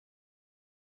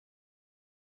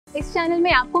इस चैनल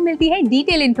में आपको मिलती है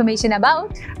detail information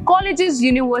about colleges,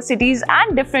 universities,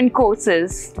 and different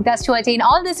courses. Thus, to attain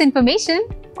all this information,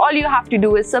 All you have to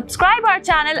do is subscribe our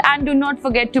channel and do not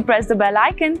forget to press the bell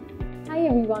icon. Hi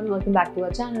everyone, welcome back to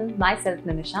our channel. Myself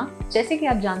Nimisha. जैसे कि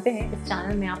आप जानते हैं, इस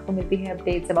channel में आपको मिलती है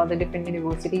updates about the different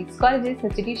universities, colleges,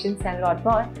 institutions and lot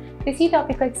more. इसी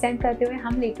टॉपिक को एक्सटेंड करते हुए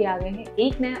हम लेके आ गए हैं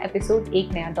एक नया एपिसोड,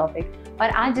 एक नया टॉपिक। और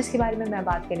आज जिसके बारे में मैं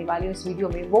बात करने वाली हूँ इस वीडियो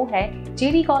में, वो है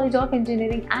JD college of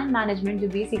engineering and management, जो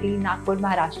बेसिकली नागपुर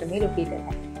महाराष्ट्र में लोकेटेड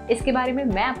है। इसके बारे में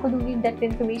मैं आपको दूंगी डेप्थ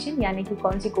इन्फॉर्मेशन, यानी कि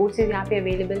कौन सी कोर्सेज यहाँ पे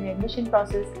अवेलेबल है, admission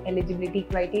process, eligibility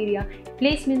criteria,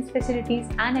 placement facilities,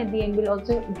 and at the end will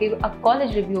also give a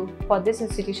college review for this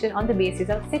institution on the basis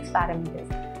of 6 parameters.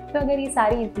 तो अगर ये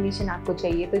सारी इन्फॉर्मेशन आपको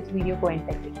चाहिए तो इस वीडियो को एंड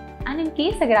तक देखिए। एंड इन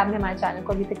केस अगर आपने हमारे चैनल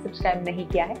को अभी तक सब्सक्राइब नहीं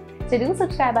किया है, so do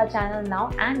subscribe our channel now,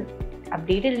 and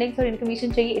updated links और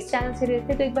इन्फॉर्मेशन चाहिए इस चैनल से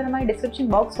रिलेटेड तो एक बार हमारे डिस्क्रिप्शन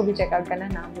बॉक्स को भी चेकआउट करना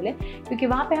ना भूलें, क्योंकि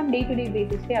वहाँ पे हम डे टू डे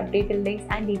बेसिस पे updated links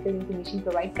and detail information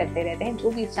provide करते रहते हैं जो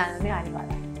भी इस चैनल में आने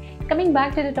वाला है। Coming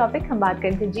back to the topic, हम बात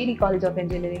करेंगे JD college of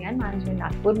engineering and management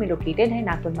Nagpur में लोकेटेड है,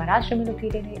 नागपुर महाराष्ट्र में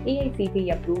लोकेटेड है, AICTE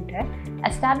अप्रूव्ड है,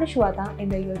 एस्टैब्लिश हुआ था इन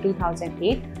द ईयर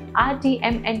 2008।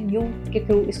 RTMNU के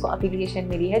थ्रू इसको अफिलिएशन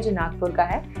मिली है जो नागपुर का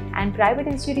है, एंड प्राइवेट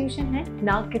इंस्टीट्यूशन है।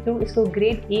 नाग के थ्रू इसको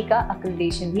ग्रेड A का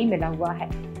अक्रेडिटेशन भी मिला हुआ है।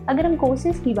 अगर हम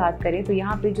कोर्सेज की बात करें तो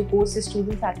यहाँ पे जो कोर्सेज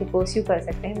स्टूडेंट्स आके परस्यू कर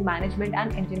सकते हैं, management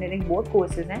and engineering both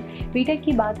courses हैं। बीटेक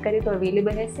की बात करें तो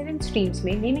अवेलेबल है 7 स्ट्रीम्स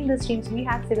में। Naming the streams we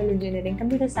have civil engineering,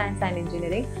 computer science and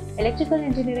engineering, electrical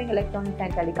engineering, electronics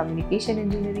and telecommunication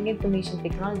engineering, information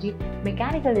technology,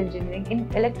 mechanical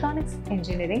engineering, electronics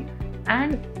engineering,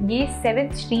 and ये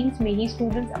 7 streams में ही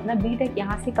students अपना बीटेक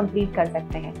यहाँ से कंप्लीट कर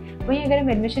सकते हैं। वहीं अगर हम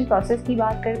एडमिशन प्रोसेस की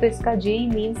बात करें तो इसका जेई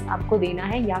मीन्स आपको देना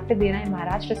है या फिर देना है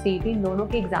महाराष्ट्र CET, इन दोनों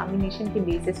के एग्जामिनेशन के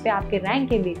बेसिस पे, आपके रैंक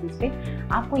के बेसिस पे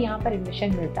आपको यहाँ पर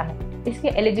एडमिशन मिलता है। इसके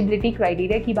एलिजिबिलिटी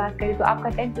क्राइटेरिया की बात करें तो आपका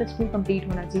 10+2 कंप्लीट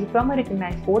होना चाहिए from a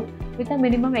recognised board with a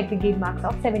minimum aggregate marks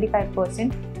of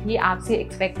 75%, ये आपसे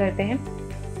एक्सपेक्ट करते हैं।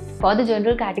 For the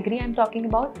general category I am talking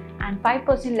about, and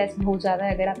 5% less हो जाता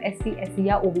है अगर आप SC, SC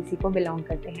या OBC को बिलोंग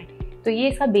करते हैं। तो ये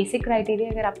इसका बेसिक क्राइटेरिया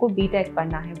अगर आपको बीटेक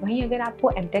पढ़ना है। वहीं अगर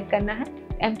आपको एमटेक करना है,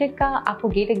 एमटेक का आपको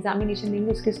गेट एग्जामिनेशन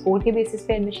देंगे, उसके स्कोर के बेसिस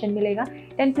पे एडमिशन मिलेगा।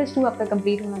 10+2 आपका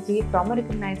कंप्लीट होना चाहिए from a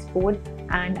recognised board,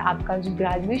 and आपका जो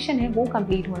ग्रेजुएशन है वो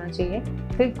कंप्लीट होना चाहिए।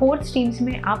 फिर 4 स्ट्रीम्स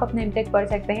में आप अपना एमटेक पढ़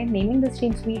सकते हैं। Naming the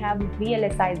streams we have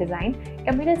VLSI design,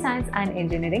 computer science and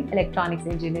engineering, electronics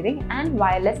engineering and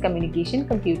wireless communication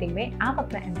computing में आप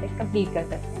अपना एमटेक कंप्लीट कर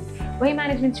सकते हैं। वही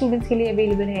मैनेजमेंट स्टूडेंट्स के लिए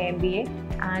अवेलेबल है MBA,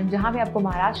 एंड जहाँ पे आपको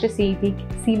महाराष्ट्र CET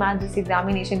सीमा जिस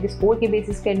एग्जामिनेशन के स्कोर के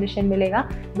बेसिस पे एडमिशन मिलेगा।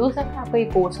 2 साल का आपका ये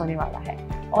कोर्स होने वाला है।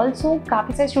 ऑल्सो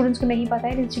काफ़ी सारे स्टूडेंट्स को नहीं पता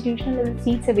है इंस्टीट्यूशनल लेवल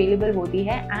सीट्स अवेलेबल होती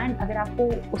है, एंड अगर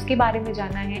आपको उसके बारे में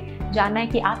जानना है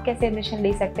कि आप कैसे एडमिशन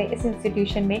ले सकते हैं इस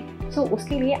इंस्टीट्यूशन में, सो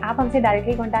उसके लिए आप हमसे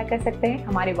डायरेक्टली कॉन्टैक्ट कर सकते हैं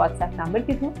हमारे व्हाट्सएप नंबर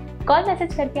के थ्रू। कॉल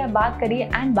मैसेज करके आप बात करिए,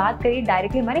 एंड बात करिए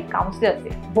डायरेक्टली हमारे काउंसलर से,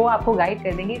 वो आपको गाइड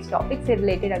कर देंगे इस टॉपिक से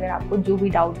रिलेटेड। अगर आपको जो भी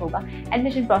डाउट होगा,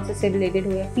 एडमिशन प्रोसेस से रिलेटेड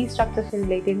हो या फीस स्ट्रक्चर से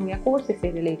रिलेटेड हो या कोर्सेज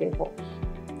से रिलेटेड हो।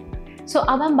 सो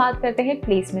अब हम बात करते हैं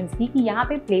प्लेसमेंट्स की, कि यहाँ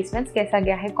पे प्लेसमेंट्स कैसा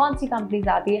गया है, कौन सी कंपनीज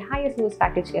आती है, हाईएस्ट लोएस्ट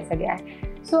पैकेज कैसा गया है।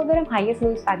 सो अगर हम हाईएस्ट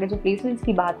लोएस्ट पैकेज और प्लेसमेंट्स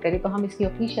की बात करें तो हम इसकी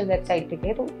ऑफिशियल वेबसाइट पे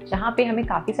गए, तो जहाँ पे हमें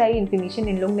काफ़ी सारी इन्फॉर्मेशन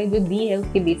इन लोग ने जो दी है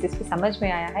उसके बेसिस पे समझ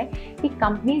में आया है कि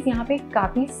कंपनीज यहाँ पे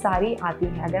काफ़ी सारी आती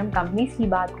हैं। अगर हम कंपनीज की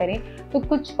बात करें तो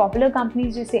कुछ पॉपुलर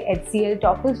कंपनीज जैसे HCL,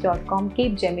 Toppers.com,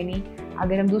 Capgemini।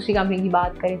 अगर हम दूसरी कंपनी की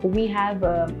बात करें तो we have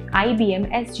IBM,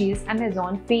 SGS,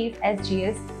 Amazon, Face,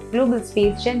 SGS, global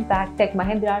space, Genpact, take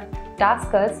Mahindra,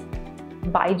 tasks,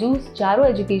 Byju's, जारो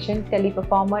एजुकेशन,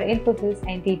 टेलीपरफॉर्मर, इन्फोसिस,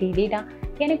 NTT डेटा,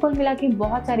 यानी कुल मिला के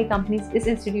बहुत सारी कंपनीज इस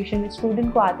इंस्टीट्यूशन में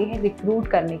स्टूडेंट को आती है रिक्रूट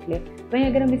करने के लिए। वहीं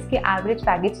अगर हम इसके एवरेज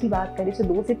पैकेज की बात करें तो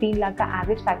 2 से 3 लाख का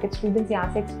एवरेज पैकेज स्टूडेंट्स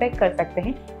यहाँ से एक्सपेक्ट कर सकते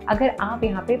हैं अगर आप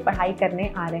यहाँ पे पढ़ाई करने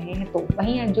आ रहे हैं तो।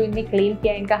 वहीं जो इन्हें क्लेम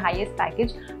किया इनका हाईएस्ट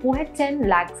पैकेज वो है 10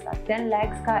 लाख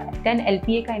का। 10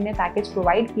 LPA का इन्हें पैकेज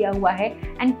प्रोवाइड किया हुआ है,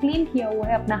 एंड क्लेम किया हुआ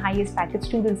है अपना हाईएस्ट पैकेज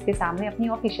स्टूडेंट्स के सामने अपनी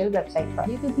ऑफिशियल वेबसाइट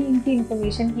पर। ये तो थी इनकी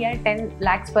इन्फॉर्मेशन की यार, 10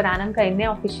 लाख पर एनम का इन्हें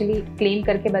ऑफिशियली क्लेम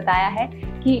करके बताया है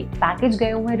कि पैकेज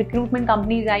गए हुए हैं। रिक्रूटमेंट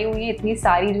कंपनीज आई हुई हैं इतनी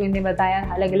सारी, जो इन्हें बताया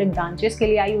अलग अलग ब्रांचेस के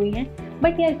लिए आई हुई हैं।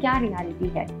 बट यार क्या रियलिटी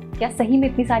है, क्या सही में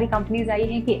इतनी सारी कंपनीज आई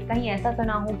हैं कि कहीं ऐसा तो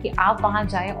ना हो कि आप वहाँ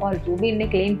जाएं और जो भी इन्हें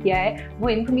क्लेम किया है वो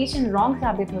इन्फॉर्मेशन रॉन्ग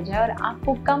साबित हो जाए और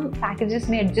आपको कम पैकेजेस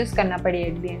में एडजस्ट करना पड़े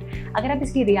एट द एंड। अगर आप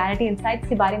इसकी रियलिटी इंसाइट्स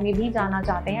के बारे में भी जानना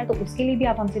चाहते हैं तो उसके लिए भी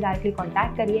आप हमसे डायरेक्टली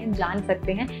कॉन्टैक्ट करिए, जान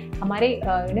सकते हैं। हमारे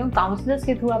काउंसलर्स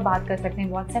के थ्रू आप बात कर सकते हैं,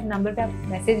 व्हाट्सएप नंबर पर आप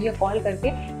मैसेज या कॉल करके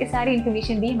ये सारी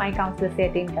इन्फॉर्मेशन भी हमारे काउंसलर से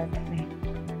अटेंड कर सकते हैं।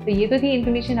 तो ये तो थी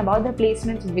information about the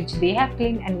placements which they have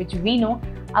claimed and which we know.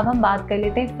 अब हम बात कर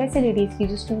लेते हैं फैसिलिटीज़ की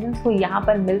जो स्टूडेंट्स को यहाँ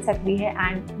पर मिल सकती है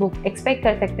एंड वो एक्सपेक्ट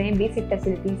कर सकते हैं बेसिक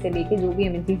फैसिलिटीज से लेके जो भी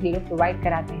एमएनसीज ये लोग प्रोवाइड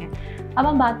कराते हैं। अब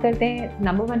हम बात करते हैं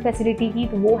नंबर 1 फैसिलिटी की,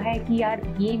 तो वो है कि यार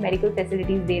ये मेडिकल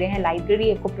फैसिलिटीज़ दे रहे हैं, लाइब्रेरी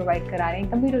आपको प्रोवाइड करा रहे हैं,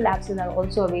 computer labs are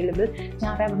also available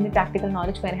जहाँ पे आप अपनी प्रैक्टिकल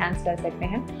नॉलेज को एनहांस कर सकते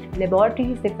हैं।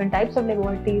 Laboratories, different types of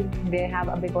laboratories, they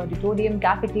have a big auditorium,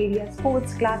 cafeteria,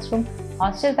 sports classroom,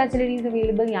 hostel facilities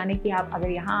available, यानी कि आप अगर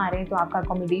यहाँ आ रहे हैं तो आपका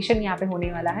अकोमोडेशन यहाँ पे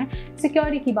होने वाला है।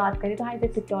 सिक्योरिटी की बात करें तो high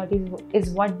security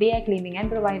is what they are claiming and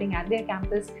providing eight there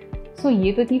campus. सो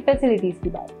ये तो थी फैसिलिटीज़ की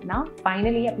बात ना।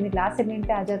 फाइनली अपने लास्ट सेगमेंट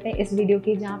पे आ जाते हैं इस वीडियो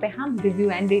के, जहाँ पे हम रिव्यू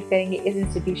एंड रेट करेंगे इस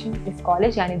इंस्टीट्यूशन, इस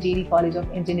कॉलेज यानी JD college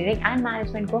of engineering and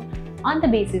management को on the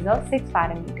basis of 6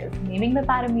 parameters. Naming the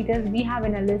parameters we have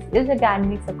in a list is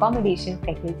academics, accommodation,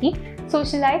 faculty,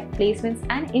 social life, placements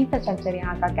and infrastructure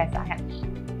यहाँ का कैसा है।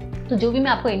 तो जो भी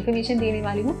मैं आपको इन्फॉर्मेशन देने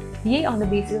वाली हूँ ये on the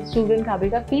basis student Khabri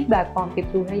का फीडबैक फॉर्म के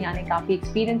थ्रू है, यानी काफ़ी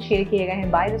एक्सपीरियंस शेयर किए गए हैं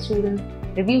by the students,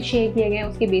 review share किए गए हैं,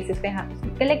 उसके बेसिस पे हम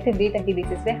कलेक्टिव डेटा के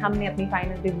बेसिस पे हमने अपनी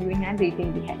फाइनल रिव्यूइंग एंड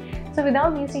रेटिंग दी है। So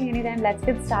without wasting any time let's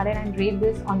get started and rate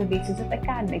this on the basis of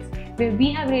academics, where we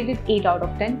have rated 8 out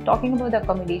of 10. Talking about the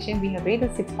accommodation, we have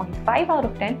rated 6.5 out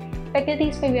of 10.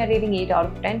 Faculties पे we are rating 8 out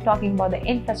of 10. Talking about the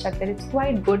infrastructure, it's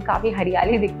quite good, काफ़ी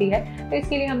हरियाली दिखती है, तो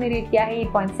इसके लिए हमने rate किया है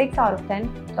 8.6 out of 10.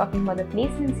 Talking about the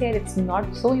placements here, it's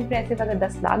not so impressive. अगर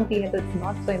 10 लाख भी है तो it's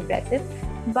not so impressive.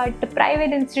 But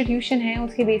private institution है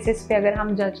उसके बेसिस पे अगर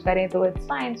हम जज करें तो it's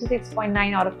fine. So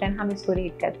 6.9 out of 10 हम इसको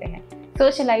रेट करते हैं।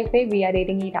 सोशल लाइफ पे we are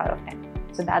rating 8 out of 10।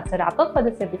 So that's a wrap up for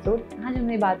this episode. आज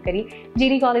हमने बात करी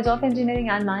JD college of engineering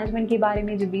and management के बारे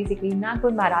में, जो बेसिकली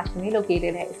नागपुर महाराष्ट्र में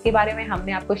लोकेटेड है। इसके बारे में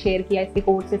हमने आपको शेयर किया, इसके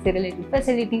कोर्सेज से रिलेटेड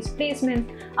फैसिलिटीज,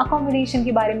 प्लेसमेंट, अकोमोडेशन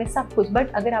के बारे में सब कुछ।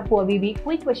 बट अगर आपको अभी भी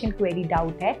कोई क्वेश्चन, क्वेरी,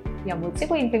 डाउट है या मुझसे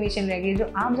कोई इन्फॉर्मेशन रह गई जो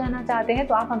आप जानना चाहते हैं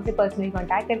तो आप हमसे पर्सनली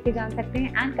कॉन्टैक्ट करके जान सकते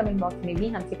हैं एंड कमेंट बॉक्स में भी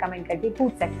हमसे कमेंट करके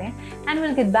पूछ सकते हैं and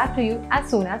will get back to you as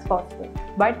soon as possible.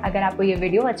 But अगर आपको ये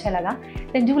वीडियो अच्छा लगा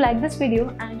then do like this video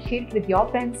and share it with your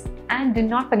friends and do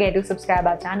not forget to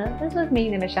subscribe our channel. This was me,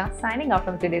 Nimisha, signing off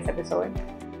from today's episode.